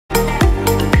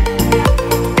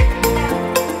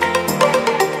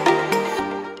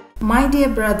dear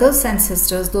brothers and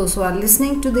sisters, those who are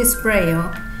listening to this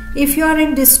prayer, if you are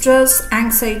in distress,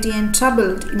 anxiety, and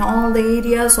troubled in all the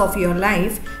areas of your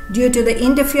life due to the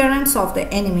interference of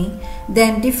the enemy,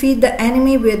 then defeat the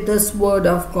enemy with this word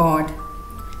of God.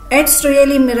 It's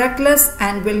really miraculous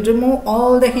and will remove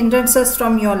all the hindrances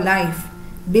from your life.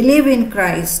 Believe in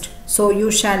Christ, so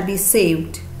you shall be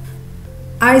saved.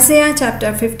 Isaiah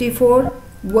chapter 54,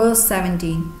 verse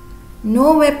 17.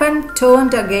 No weapon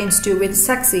turned against you will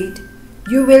succeed.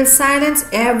 You will silence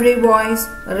every voice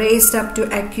raised up to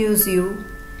accuse you.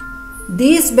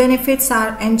 These benefits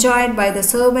are enjoyed by the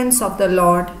servants of the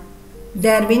Lord.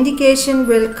 Their vindication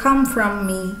will come from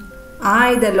me.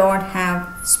 I, the Lord, have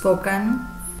spoken.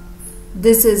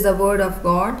 This is the word of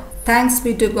God. Thanks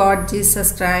be to God,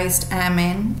 Jesus Christ.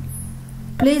 Amen.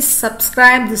 Please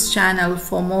subscribe this channel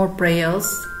for more prayers.